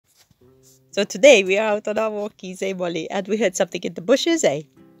So today we are out on our walkies, eh, Molly? And we heard something in the bushes, eh?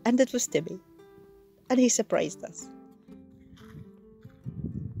 And it was Timmy. And he surprised us.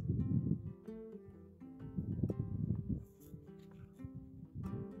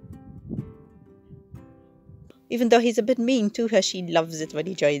 Even though he's a bit mean to her, she loves it when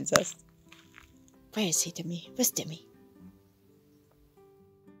he joins us. Where is he, Timmy? Where's Timmy?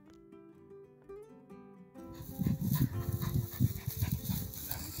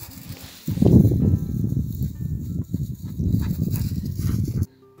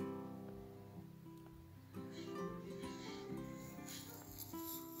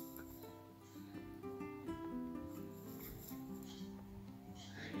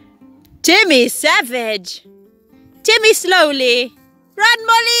 Timmy, savage! Timmy, slowly! Run,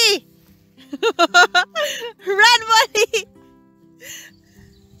 Molly! Run, Molly!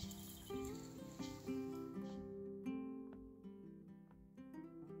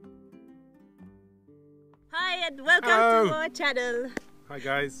 Hi and welcome to our channel. Hi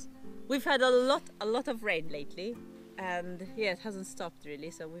guys. We've had a lot of rain lately, and yeah, it hasn't stopped really,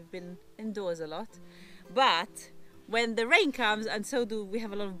 so we've been indoors a lot. But when the rain comes, and so do we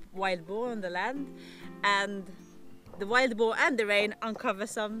have a lot of wild boar on the land, and the wild boar and the rain uncover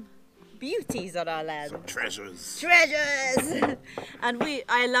some beauties on our land. Some treasures. Treasures! And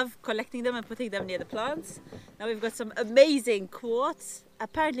I love collecting them and putting them near the plants. Now we've got some amazing quartz.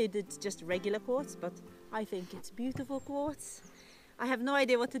 Apparently it's just regular quartz, but I think it's beautiful quartz. I have no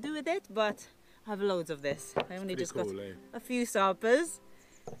idea what to do with it, but I have loads of this. I only just got a few samples.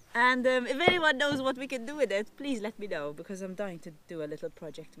 And if anyone knows what we can do with it, please let me know, because I'm dying to do a little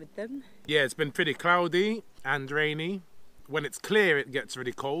project with them. Yeah, it's been pretty cloudy and rainy. When it's clear it gets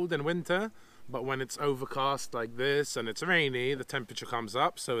really cold in winter, but when it's overcast like this and it's rainy, the temperature comes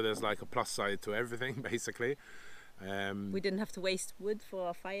up, so there's like a plus side to everything basically. We didn't have to waste wood for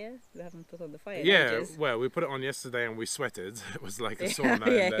our fire. We haven't put on the fire. Yeah, well, we put it on yesterday and we sweated. It was like a sauna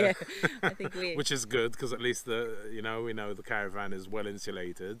in there. I think which is good, because at least we know the caravan is well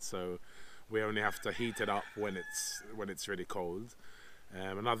insulated, so we only have to heat it up when it's really cold.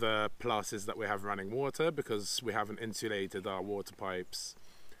 Another plus is that we have running water, because we haven't insulated our water pipes.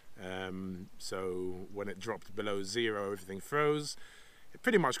 So when it dropped below zero, everything froze. It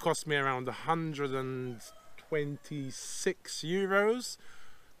pretty much cost me around 126 euros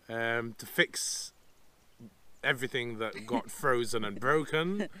to fix everything that got frozen and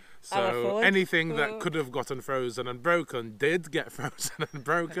broken. So anything that could have gotten frozen and broken did get frozen and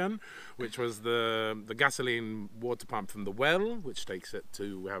broken, which was the gasoline water pump from the well, which takes it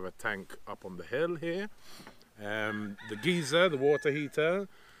to, we have a tank up on the hill here, the geyser, the water heater,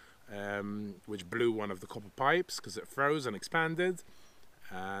 which blew one of the copper pipes because it froze and expanded.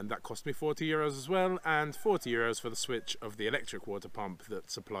 And that cost me 40 euros as well, and 40 euros for the switch of the electric water pump that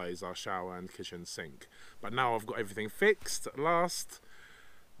supplies our shower and kitchen sink. But now I've got everything fixed at last,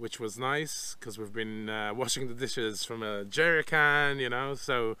 which was nice, because we've been washing the dishes from a jerry can, you know,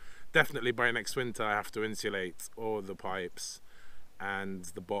 so definitely by next winter I have to insulate all the pipes and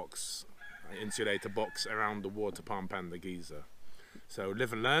the box, insulate a box around the water pump and the geyser. So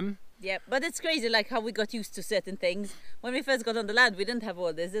live and learn. Yeah, but it's crazy like how we got used to certain things. When we first got on the land, we didn't have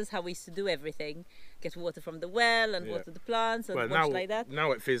all this. This is how we used to do everything. Get water from the well and water the plants and like that.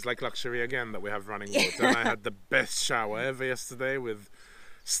 Now it feels like luxury again that we have running water. And I had the best shower ever yesterday with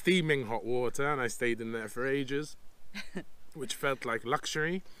steaming hot water, and I stayed in there for ages, which felt like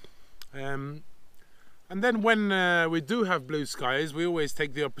luxury. And then when we do have blue skies, we always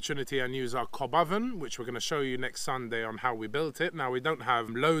take the opportunity and use our cob oven, which we're going to show you next Sunday on how we built it. Now, we don't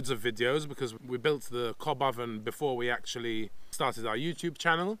have loads of videos because we built the cob oven before we actually started our YouTube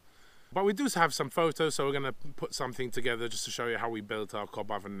channel. But we do have some photos, so we're going to put something together just to show you how we built our cob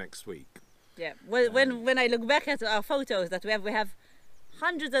oven next week. Yeah, well, when I look back at our photos that we have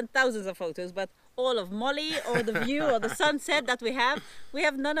hundreds and thousands of photos, but all of Molly or the view or the sunset that we have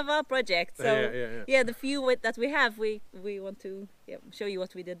none of our projects. So yeah, the few that we have, we want to show you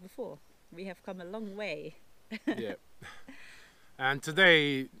what we did before. We have come a long way. Yeah. And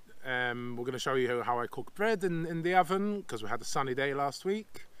today we're going to show you how I cook bread in the oven, because we had a sunny day last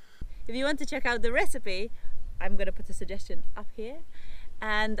week. If you want to check out the recipe, I'm going to put a suggestion up here.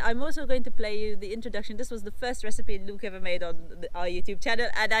 And I'm also going to play you the introduction. This was the first recipe Luke ever made on our YouTube channel,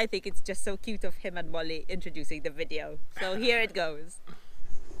 and I think it's just so cute of him and Molly introducing the video. So here it goes.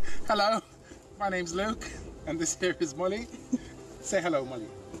 Hello, my name's Luke, and this here is Molly. Say hello, Molly.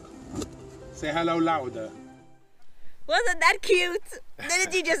 Say hello louder. Wasn't that cute?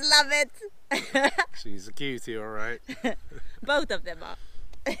 Didn't you just love it? She's a cutie, all right. Both of them are.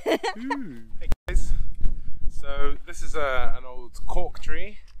 Hey guys. So this is an old cork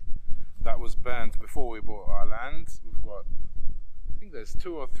tree that was burnt before we bought our land. We've got, I think there's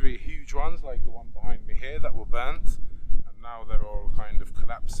 2 or 3 huge ones like the one behind me here that were burnt, and now they're all kind of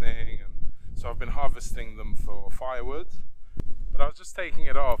collapsing, and so I've been harvesting them for firewood. But I was just taking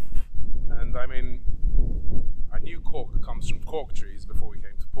it off, and I mean, I knew cork comes from cork trees before we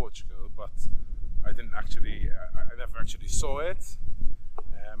came to Portugal, but I never actually saw it.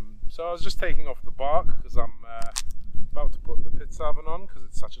 So I was just taking off the bark because I'm about to put the pizza oven on because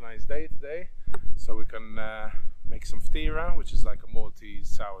it's such a nice day today. So we can make some ftira, which is like a Maltese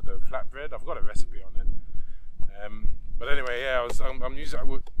sourdough flatbread. I've got a recipe on it. But anyway, yeah, I'm going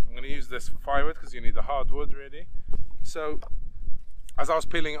to use this for firewood because you need the hardwood really. So as I was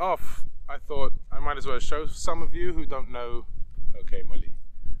peeling it off, I thought I might as well show some of you who don't know. Okay, Molly,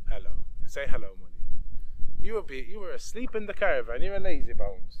 hello. Say hello, Molly. You were asleep in the caravan. You're a lazy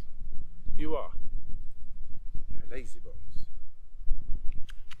bones. You are. You're a lazy bones.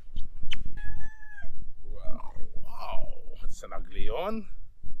 Wow, it's an ugly yawn.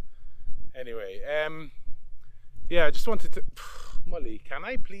 Anyway, yeah, I just wanted to. Molly, can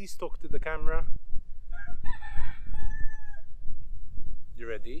I please talk to the camera? You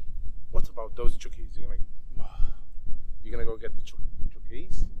ready? What about those chookies? You're gonna go get the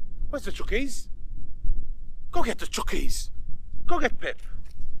chookies? Where's the chookies? Go get the chookies. Go get Pip.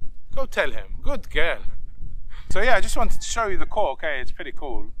 Go tell him. Good girl. So yeah, I just wanted to show you the cork. Hey, it's pretty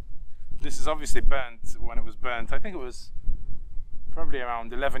cool. This is obviously burnt when it was burnt. I think it was probably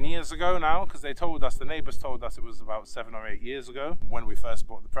around 11 years ago now, because they told us, the neighbours told us it was about 7 or 8 years ago when we first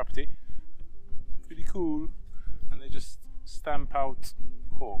bought the property. Pretty cool. And they just stamp out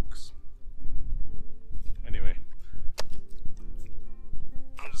corks. Anyway,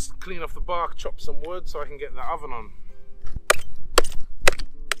 I'll just clean off the bark, chop some wood so I can get the oven on.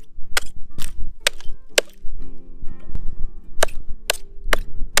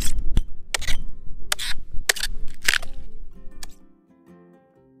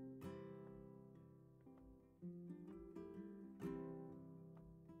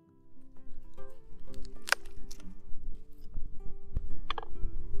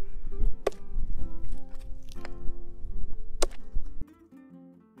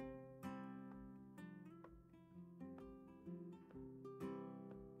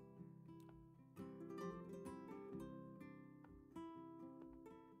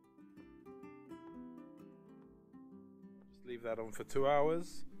 Leave that on for 2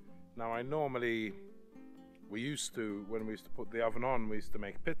 hours. Now when we used to put the oven on, we used to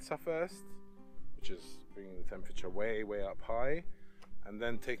make pizza first, which is bringing the temperature way up high, and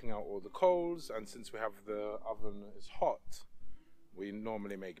then taking out all the coals. And since we have the oven is hot, we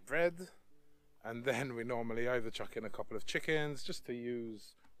normally make bread, and then we normally either chuck in a couple of chickens just to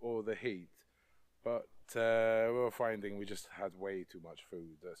use all the heat. But we were finding we just had way too much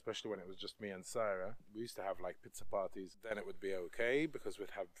food, especially when it was just me and Sarah. We used to have like pizza parties, then it would be okay because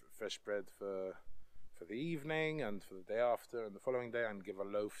we'd have fresh bread for the evening and for the day after and the following day, and give a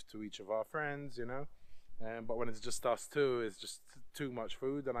loaf to each of our friends, you know. But when it's just us two, it's just too much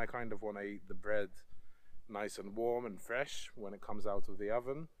food, and I kind of want to eat the bread nice and warm and fresh when it comes out of the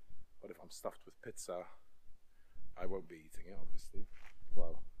oven. But if I'm stuffed with pizza, I won't be eating it, obviously.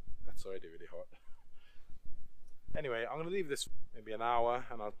 Well, that's already really hot. Anyway, I'm going to leave this maybe an hour,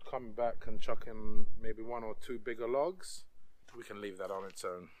 and I'll come back and chuck in maybe 1 or 2 bigger logs. We can leave that on its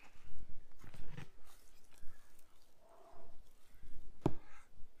own.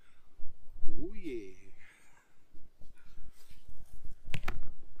 Oh yeah.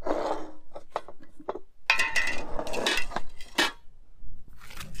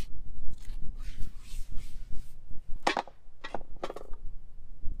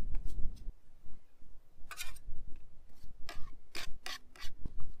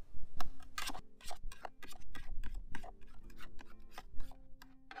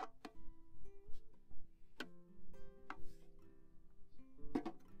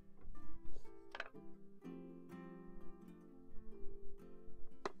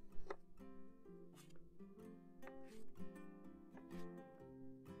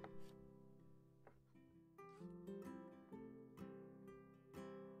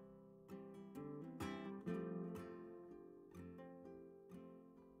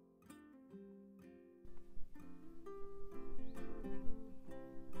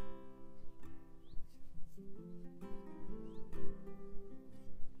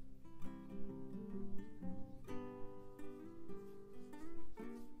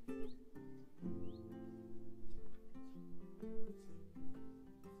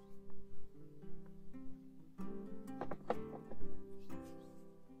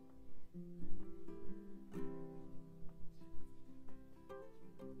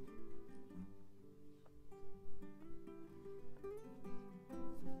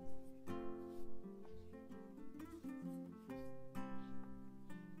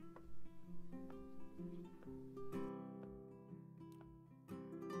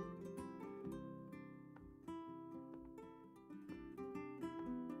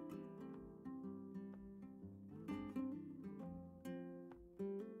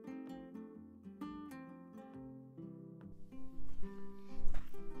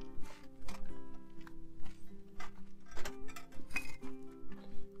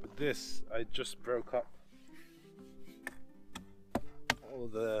 this, I just broke up all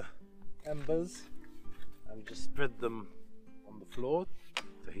the embers and just spread them on the floor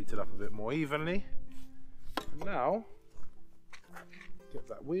to heat it up a bit more evenly. And now, get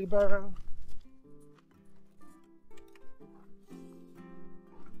that wheelbarrow.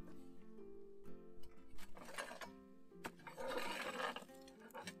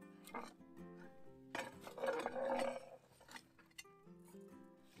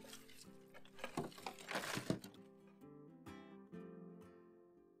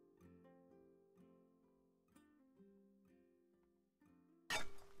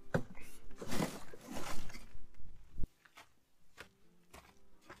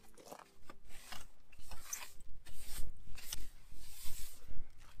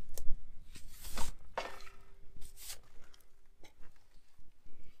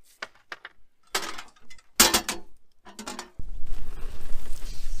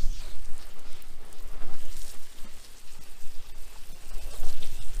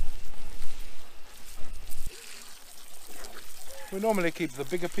 We normally keep the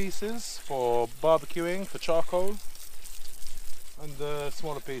bigger pieces for barbecuing, for charcoal, and the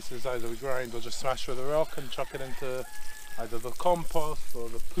smaller pieces either we grind or just smash with a rock and chuck it into either the compost or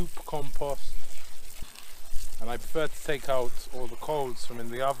the poop compost. And I prefer to take out all the coals from in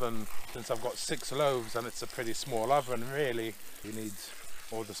the oven, since I've got 6 loaves and it's a pretty small oven really. You need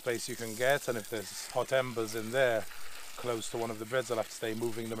all the space you can get, and if there's hot embers in there close to one of the breads, I'll have to stay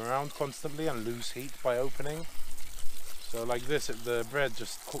moving them around constantly and lose heat by opening. So like this, the bread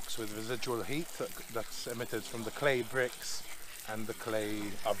just cooks with residual heat that's emitted from the clay bricks and the clay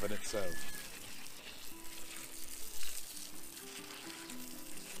oven itself.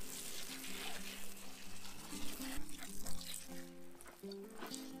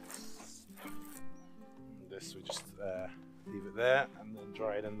 And this we just leave it there and then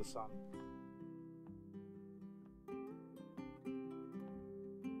dry it in the sun.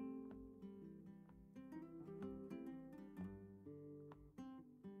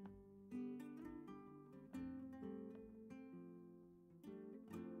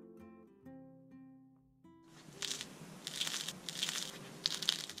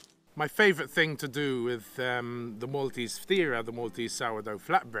 My favourite thing to do with the Maltese ftira, the Maltese sourdough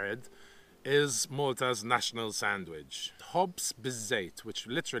flatbread, is Malta's national sandwich. Hobs bizet, which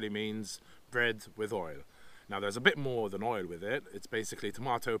literally means bread with oil. Now there's a bit more than oil with it. It's basically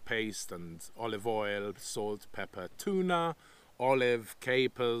tomato paste and olive oil, salt, pepper, tuna, olive,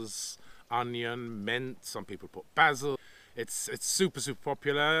 capers, onion, mint, some people put basil. It's super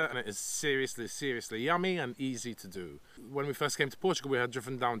popular, and it is seriously yummy and easy to do. When we first came to Portugal, we had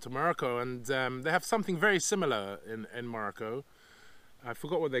driven down to Morocco, and they have something very similar in Morocco. I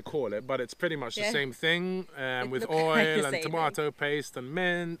forgot what they call it, but it's pretty much the same thing, with oil and tomato paste and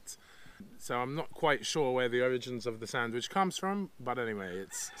mint. So I'm not quite sure where the origins of the sandwich comes from, but anyway,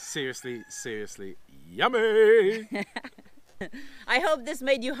 it's seriously yummy. I hope this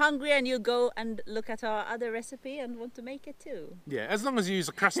made you hungry and you'll go and look at our other recipe and want to make it too. Yeah, as long as you use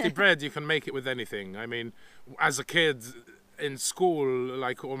a crusty bread, you can make it with anything. I mean, as a kid in school,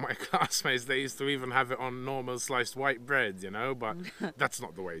 like all my classmates, they used to even have it on normal sliced white bread, you know, but that's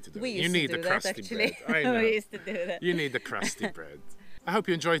not the way to do it. You need the crusty bread. I know. We used to do that. You need the crusty bread. I hope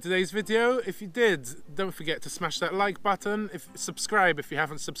you enjoyed today's video. If you did, don't forget to smash that like button. Subscribe if you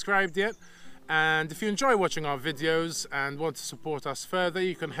haven't subscribed yet. And if you enjoy watching our videos and want to support us further,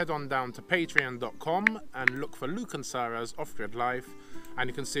 you can head on down to patreon.com and look for Luke and Sarah's Off-Grid Life, and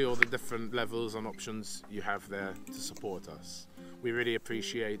you can see all the different levels and options you have there to support us. We really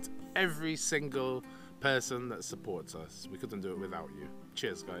appreciate every single person that supports us. We couldn't do it without you.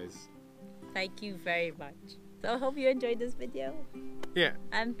 Cheers, guys. Thank you very much. So I hope you enjoyed this video. Yeah.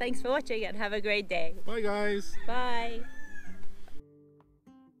 And thanks for watching and have a great day. Bye, guys. Bye.